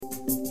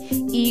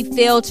Eve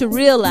failed to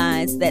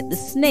realize that the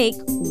snake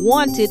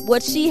wanted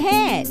what she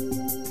had.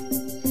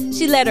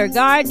 She let her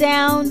guard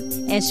down,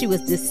 and she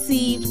was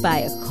deceived by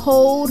a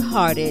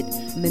cold-hearted,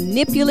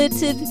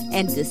 manipulative,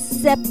 and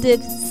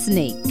deceptive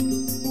snake.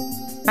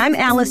 I'm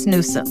Alice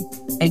Newsom,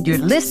 and you're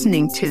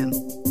listening to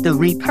the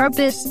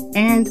Repurpose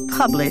and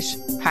Publish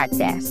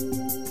podcast.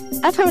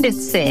 I've heard it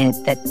said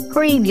that the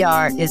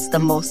graveyard is the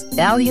most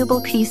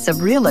valuable piece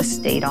of real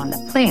estate on the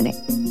planet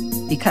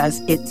because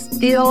it's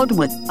filled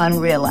with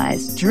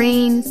unrealized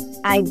dreams,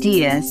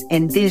 ideas,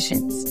 and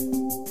visions.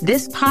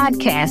 This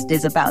podcast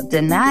is about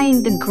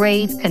denying the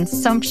grave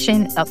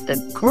consumption of the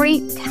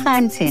great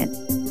content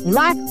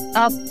locked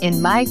up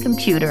in my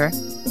computer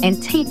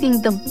and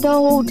taking the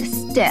bold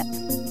step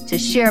to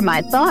share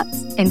my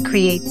thoughts and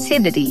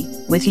creativity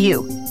with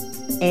you.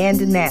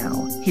 And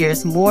now,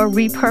 here's more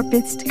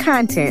repurposed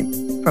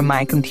content from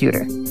my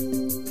computer.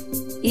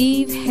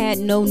 Eve had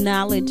no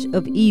knowledge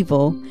of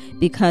evil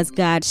because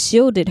God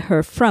shielded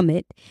her from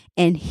it,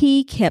 and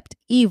he kept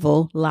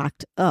evil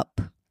locked up.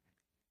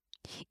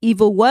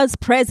 Evil was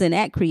present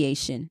at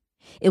creation.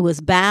 It was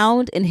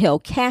bound and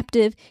held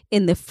captive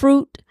in the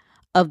fruit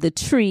of the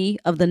tree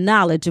of the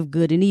knowledge of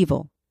good and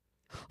evil.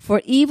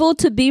 For evil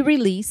to be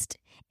released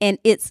and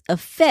its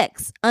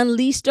effects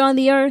unleashed on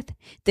the earth,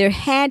 there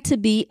had to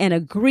be an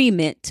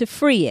agreement to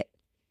free it.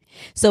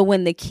 So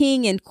when the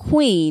king and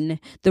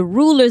queen, the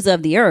rulers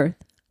of the earth,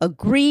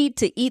 agreed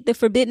to eat the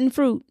forbidden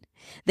fruit,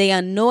 they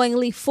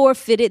unknowingly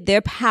forfeited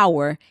their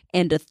power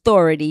and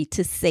authority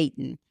to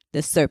Satan,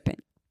 the serpent.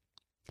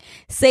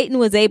 Satan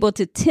was able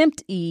to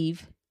tempt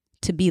Eve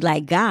to be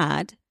like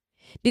God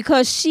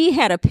because she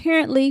had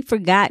apparently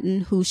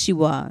forgotten who she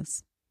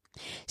was.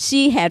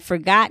 She had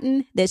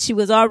forgotten that she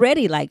was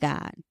already like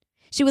God.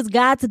 She was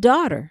God's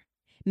daughter,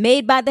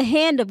 made by the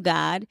hand of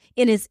God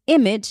in his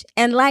image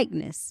and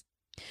likeness.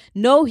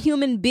 No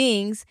human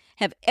beings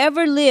have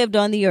ever lived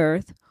on the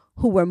earth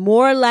who were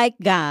more like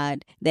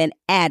God than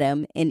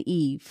Adam and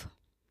Eve.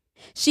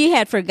 She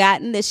had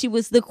forgotten that she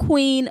was the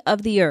queen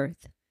of the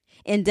earth,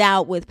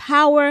 endowed with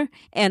power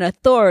and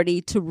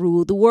authority to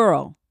rule the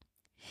world.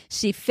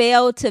 She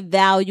failed to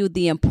value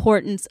the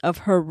importance of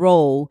her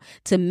role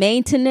to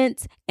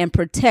maintenance and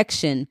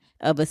protection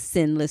of a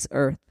sinless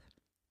earth.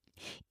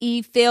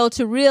 Eve failed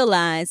to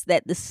realize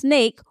that the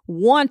snake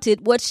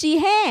wanted what she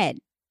had.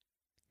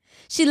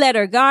 She let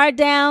her guard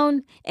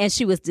down, and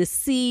she was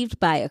deceived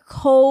by a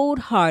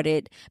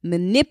cold-hearted,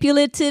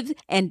 manipulative,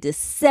 and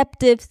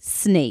deceptive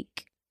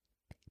snake.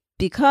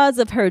 Because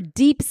of her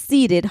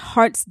deep-seated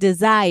heart's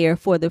desire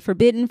for the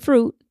forbidden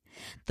fruit,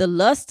 the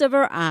lust of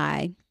her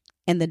eye,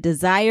 and the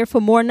desire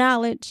for more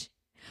knowledge,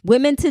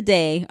 women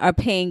today are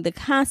paying the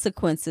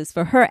consequences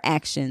for her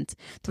actions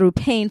through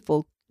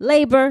painful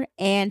labor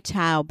and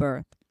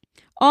childbirth.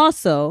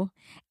 Also,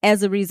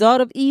 as a result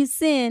of Eve's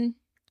sin,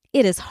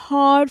 it is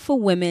hard for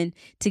women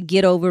to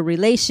get over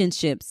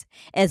relationships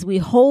as we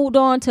hold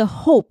on to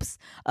hopes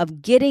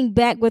of getting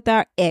back with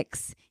our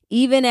ex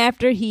even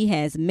after he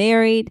has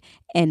married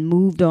and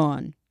moved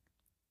on.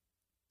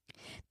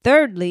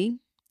 Thirdly,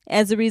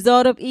 as a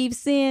result of Eve's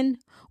sin,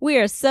 we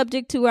are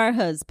subject to our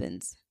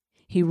husbands.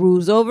 He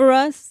rules over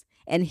us,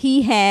 and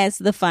he has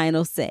the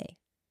final say.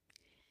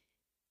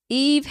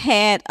 Eve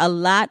had a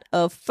lot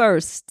of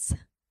firsts.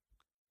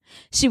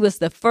 She was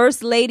the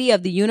first lady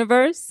of the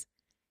universe.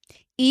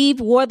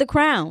 Eve wore the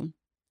crown.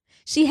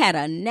 She had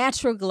a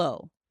natural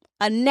glow,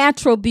 a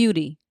natural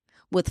beauty,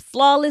 with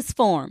flawless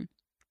form.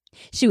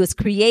 She was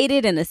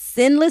created in a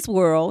sinless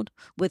world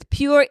with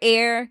pure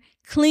air,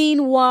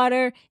 clean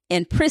water,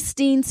 and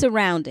pristine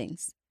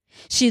surroundings.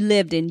 She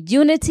lived in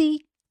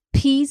unity,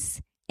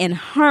 peace, and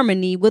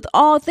harmony with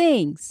all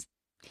things.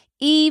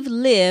 Eve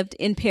lived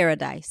in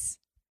paradise.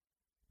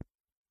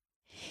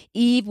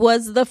 Eve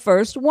was the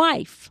first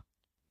wife.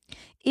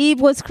 Eve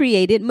was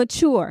created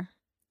mature.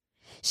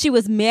 She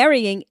was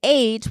marrying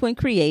age when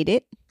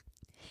created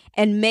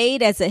and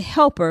made as a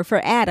helper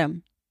for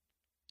Adam.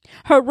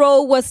 Her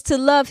role was to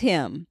love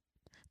him,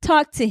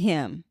 talk to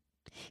him,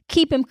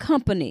 keep him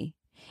company,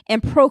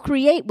 and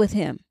procreate with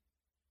him.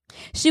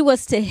 She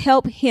was to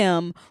help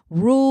him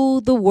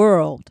rule the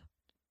world.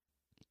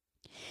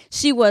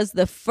 She was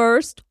the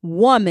first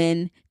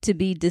woman to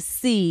be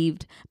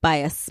deceived by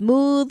a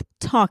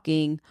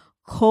smooth-talking,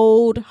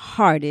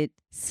 cold-hearted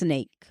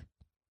snake.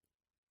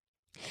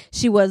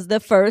 She was the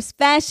first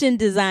fashion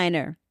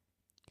designer.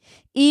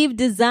 Eve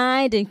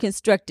designed and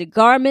constructed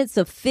garments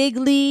of fig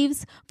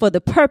leaves for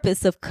the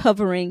purpose of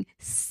covering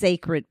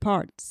sacred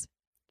parts.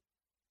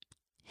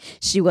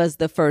 She was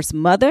the first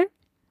mother.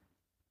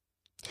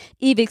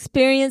 Eve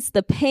experienced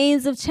the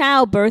pains of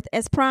childbirth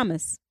as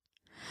promised,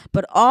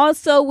 but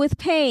also with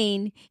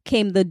pain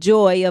came the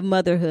joy of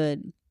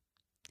motherhood.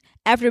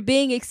 After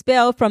being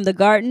expelled from the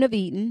Garden of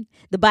Eden,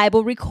 the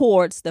Bible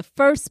records the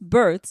first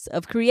births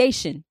of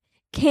creation,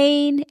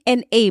 Cain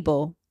and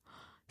Abel,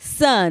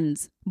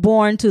 sons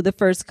born to the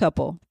first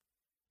couple.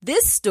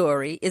 This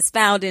story is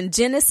found in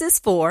Genesis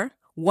 4,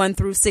 1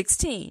 through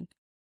 16.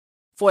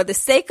 For the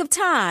sake of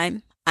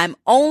time, I'm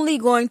only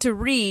going to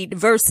read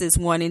verses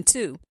 1 and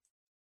 2.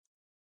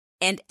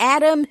 And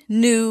Adam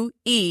knew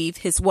Eve,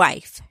 his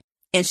wife,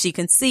 and she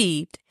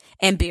conceived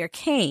and bare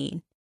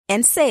Cain,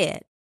 and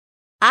said,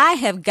 I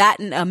have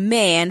gotten a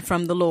man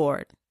from the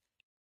Lord.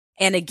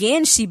 And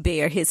again she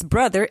bare his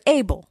brother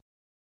Abel.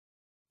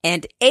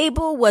 And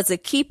Abel was a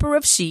keeper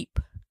of sheep,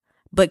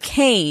 but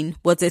Cain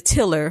was a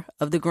tiller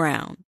of the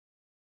ground.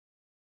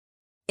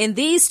 In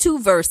these two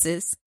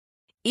verses,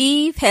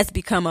 Eve has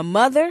become a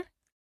mother,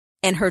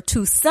 and her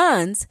two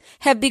sons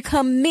have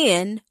become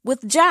men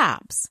with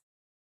jobs.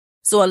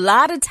 So a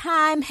lot of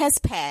time has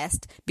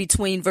passed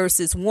between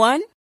verses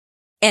 1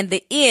 and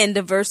the end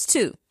of verse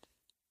 2.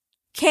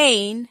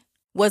 Cain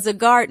was a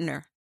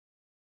gardener.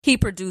 He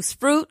produced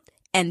fruit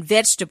and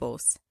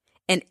vegetables,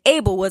 and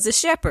Abel was a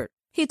shepherd.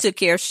 He took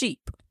care of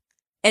sheep.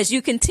 As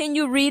you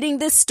continue reading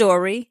this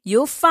story,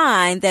 you'll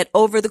find that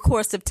over the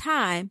course of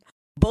time,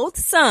 both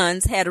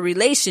sons had a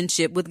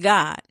relationship with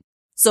God.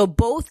 So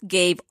both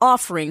gave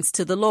offerings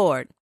to the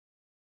Lord.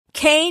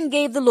 Cain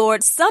gave the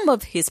Lord some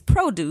of his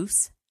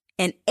produce,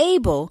 and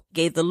Abel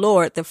gave the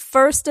Lord the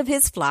first of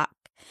his flock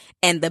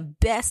and the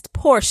best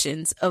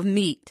portions of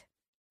meat.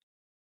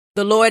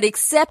 The Lord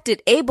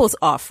accepted Abel's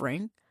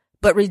offering,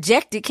 but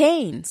rejected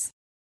Cain's.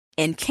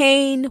 And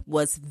Cain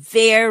was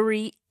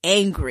very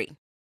angry.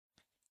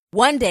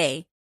 One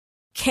day,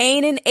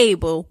 Cain and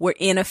Abel were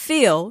in a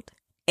field,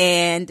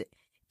 and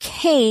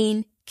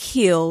Cain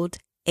killed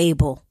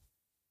Abel.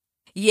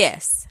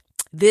 Yes,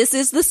 this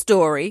is the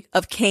story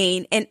of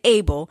Cain and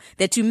Abel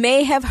that you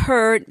may have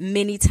heard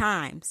many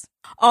times.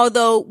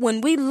 Although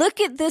when we look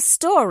at this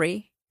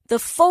story, the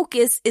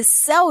focus is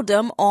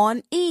seldom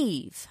on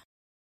Eve.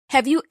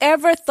 Have you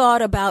ever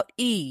thought about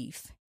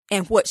Eve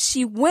and what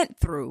she went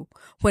through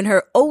when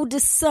her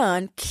oldest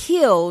son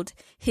killed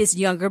his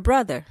younger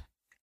brother?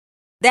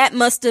 That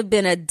must have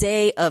been a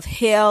day of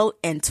hell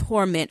and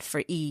torment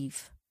for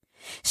Eve.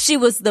 She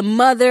was the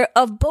mother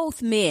of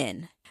both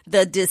men,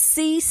 the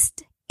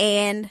deceased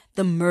and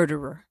the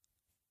murderer.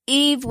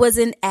 Eve was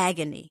in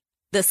agony.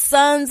 The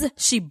sons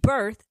she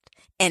birthed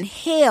and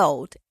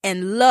held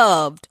and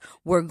loved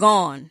were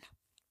gone.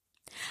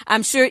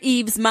 I'm sure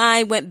Eve's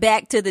mind went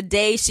back to the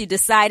day she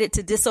decided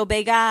to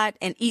disobey God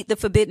and eat the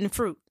forbidden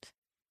fruit.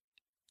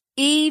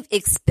 Eve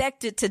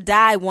expected to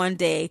die one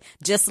day,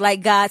 just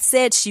like God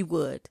said she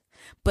would,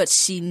 but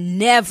she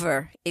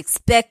never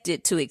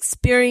expected to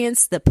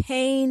experience the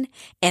pain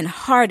and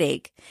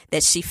heartache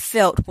that she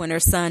felt when her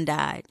son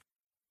died.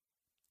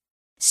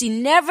 She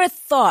never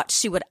thought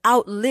she would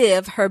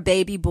outlive her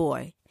baby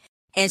boy,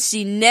 and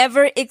she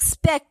never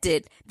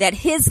expected that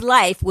his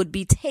life would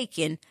be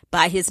taken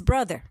by his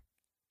brother.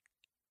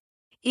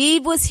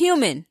 Eve was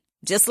human,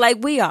 just like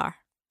we are,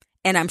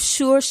 and I'm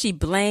sure she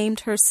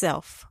blamed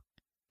herself.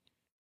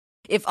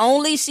 If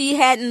only she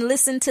hadn't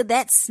listened to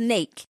that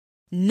snake,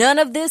 none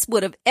of this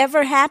would have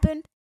ever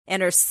happened,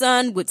 and her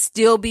son would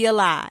still be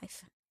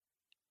alive.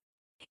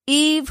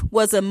 Eve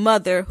was a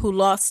mother who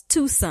lost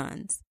two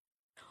sons,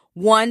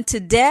 one to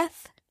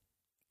death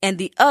and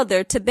the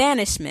other to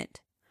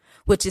banishment,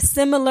 which is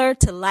similar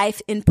to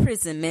life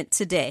imprisonment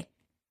today.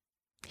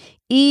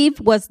 Eve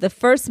was the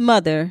first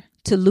mother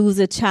to lose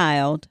a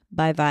child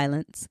by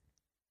violence.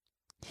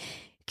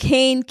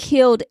 Cain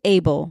killed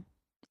Abel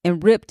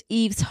and ripped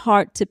Eve's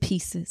heart to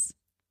pieces.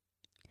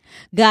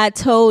 God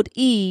told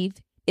Eve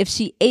if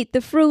she ate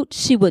the fruit,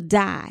 she would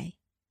die.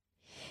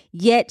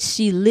 Yet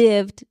she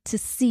lived to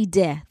see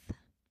death.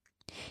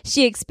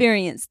 She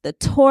experienced the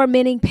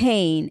tormenting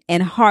pain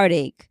and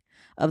heartache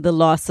of the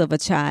loss of a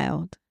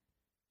child.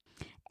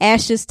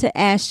 Ashes to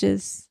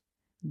ashes,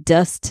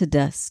 dust to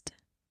dust,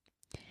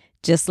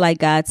 just like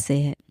God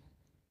said.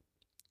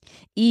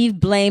 Eve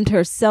blamed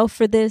herself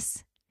for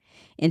this,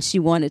 and she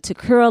wanted to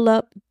curl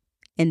up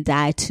and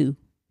die too.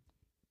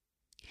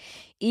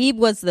 Eve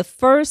was the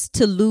first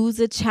to lose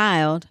a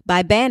child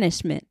by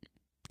banishment.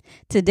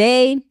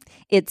 Today,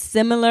 it's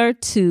similar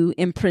to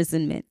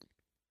imprisonment.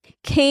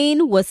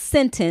 Cain was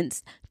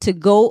sentenced to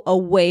go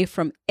away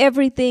from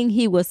everything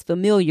he was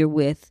familiar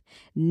with,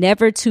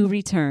 never to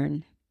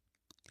return.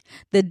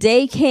 The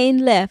day Cain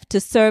left to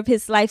serve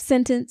his life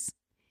sentence,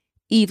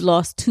 Eve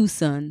lost two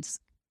sons.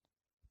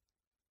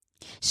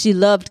 She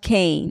loved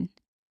Cain.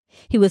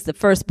 He was the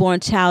firstborn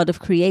child of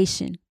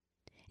creation,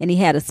 and he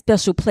had a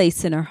special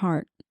place in her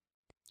heart.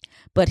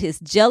 But his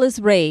jealous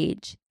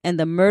rage and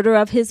the murder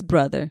of his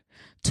brother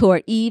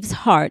tore Eve's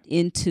heart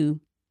in two.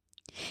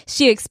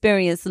 She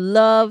experienced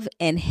love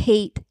and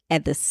hate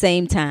at the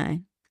same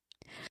time.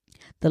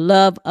 The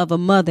love of a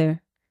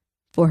mother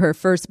for her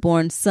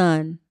firstborn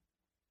son,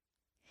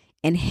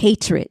 and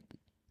hatred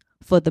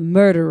for the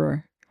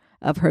murderer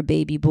of her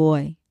baby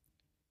boy.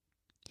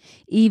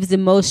 Eve's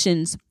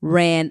emotions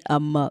ran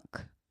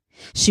amok.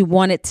 She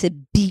wanted to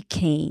be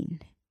Cain,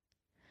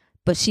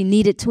 but she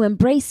needed to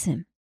embrace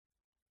him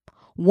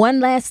one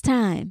last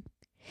time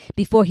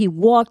before he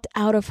walked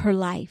out of her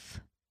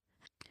life,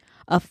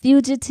 a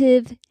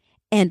fugitive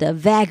and a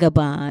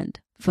vagabond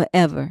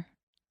forever.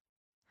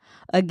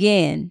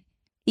 Again,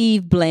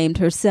 Eve blamed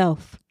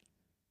herself.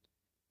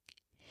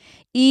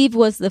 Eve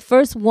was the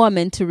first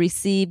woman to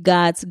receive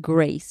God's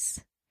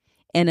grace,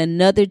 and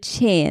another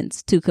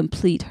chance to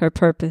complete her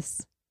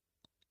purpose.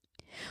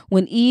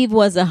 When Eve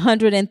was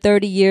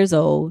 130 years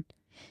old,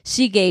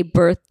 she gave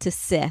birth to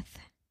Seth.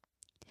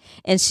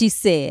 And she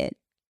said,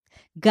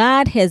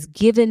 God has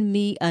given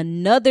me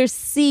another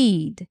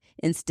seed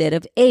instead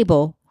of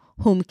Abel,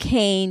 whom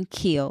Cain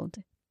killed.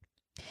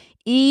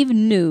 Eve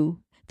knew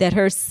that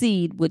her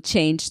seed would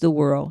change the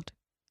world.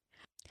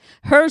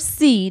 Her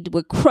seed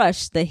would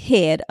crush the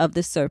head of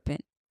the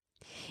serpent.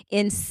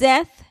 In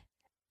Seth,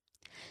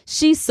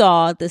 she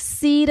saw the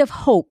seed of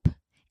hope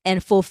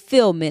and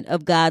fulfillment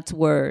of God's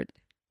word.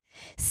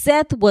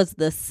 Seth was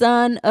the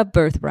son of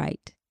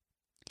birthright.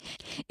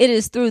 It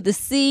is through the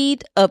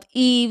seed of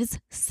Eve's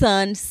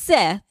son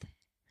Seth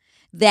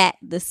that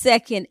the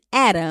second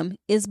Adam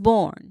is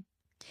born.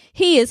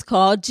 He is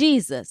called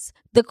Jesus,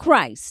 the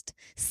Christ,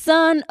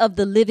 Son of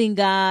the living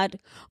God,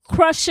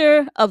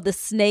 crusher of the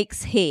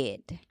snake's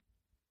head.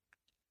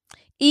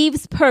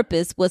 Eve's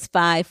purpose was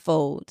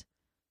fivefold.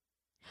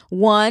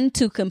 1,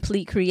 to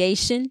complete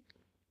creation.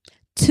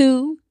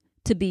 2,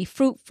 to be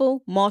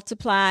fruitful,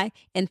 multiply,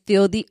 and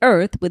fill the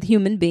earth with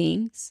human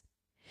beings.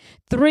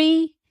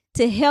 3,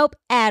 to help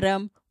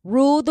Adam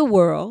rule the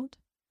world.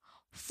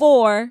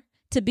 4,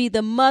 to be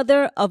the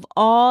mother of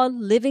all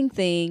living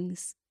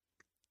things.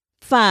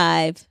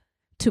 5,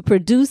 to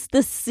produce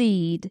the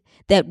seed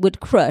that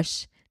would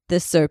crush the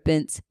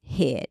serpent's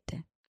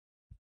head.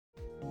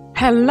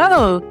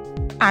 Hello,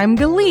 I'm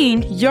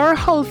Galeen, your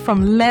host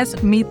from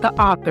Let's Meet the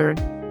Author.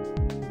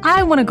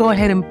 I want to go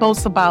ahead and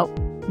boast about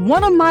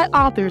one of my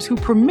authors who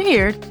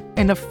premiered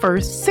in the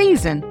first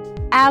season,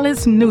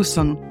 Alice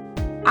Newsome.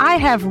 I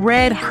have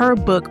read her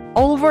book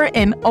over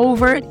and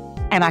over,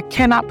 and I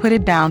cannot put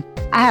it down.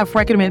 I have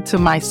recommended it to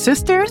my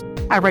sisters,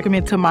 I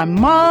recommend it to my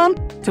mom,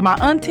 to my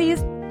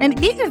aunties,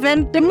 and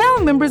even the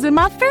male members in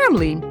my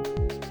family.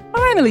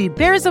 Finally,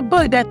 there's a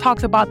book that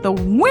talks about the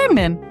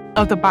women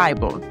of the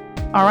Bible.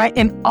 All right.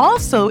 And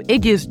also it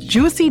gives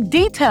juicy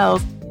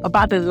details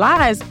about the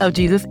lives of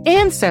Jesus'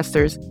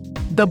 ancestors.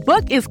 The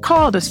book is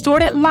called The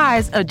Sordid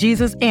Lives of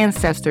Jesus'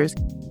 Ancestors.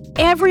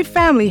 Every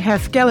family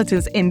has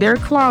skeletons in their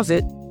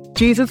closet.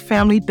 Jesus'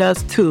 family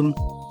does too.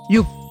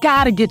 You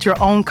gotta get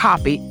your own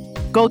copy.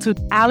 Go to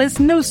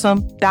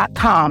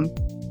AliceNewsome.com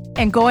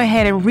and go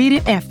ahead and read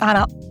it and find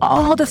out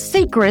all the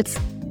secrets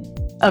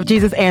of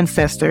Jesus'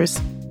 ancestors.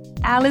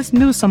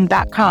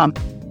 AliceNewsome.com.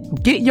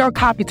 Get your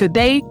copy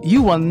today.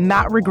 You will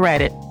not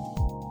regret it.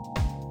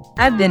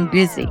 I've been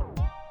busy.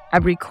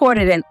 I've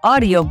recorded an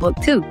audiobook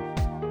too.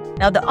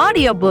 Now, the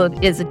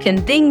audiobook is a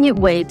convenient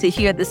way to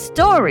hear the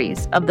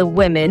stories of the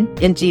women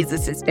in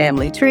Jesus'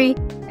 family tree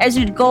as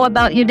you go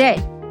about your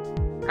day.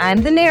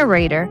 I'm the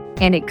narrator,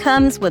 and it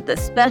comes with a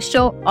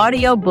special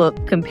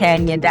audiobook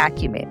companion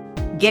document.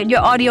 Get your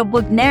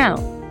audiobook now.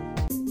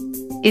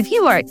 If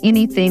you are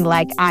anything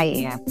like I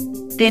am,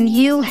 then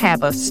you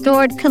have a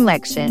stored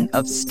collection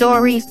of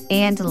stories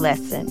and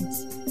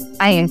lessons.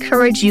 I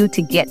encourage you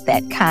to get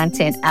that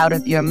content out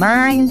of your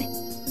mind,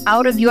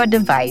 out of your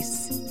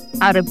device,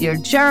 out of your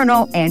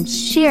journal, and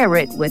share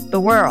it with the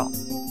world.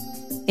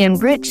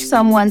 Enrich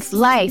someone's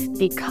life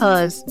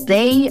because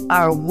they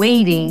are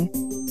waiting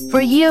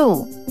for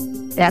you.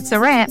 That's a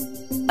wrap.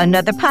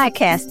 Another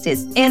podcast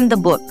is in the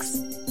books.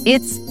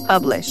 It's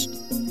published.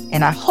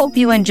 And I hope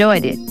you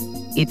enjoyed it.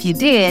 If you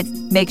did,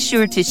 make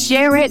sure to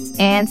share it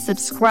and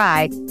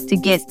subscribe to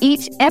get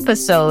each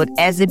episode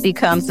as it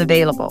becomes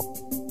available.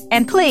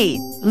 And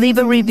please leave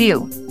a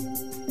review.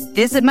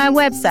 Visit my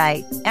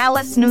website,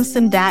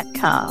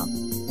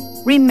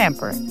 AliceNewsome.com.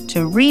 Remember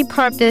to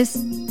repurpose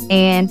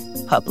and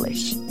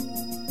publish.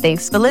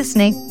 Thanks for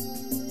listening.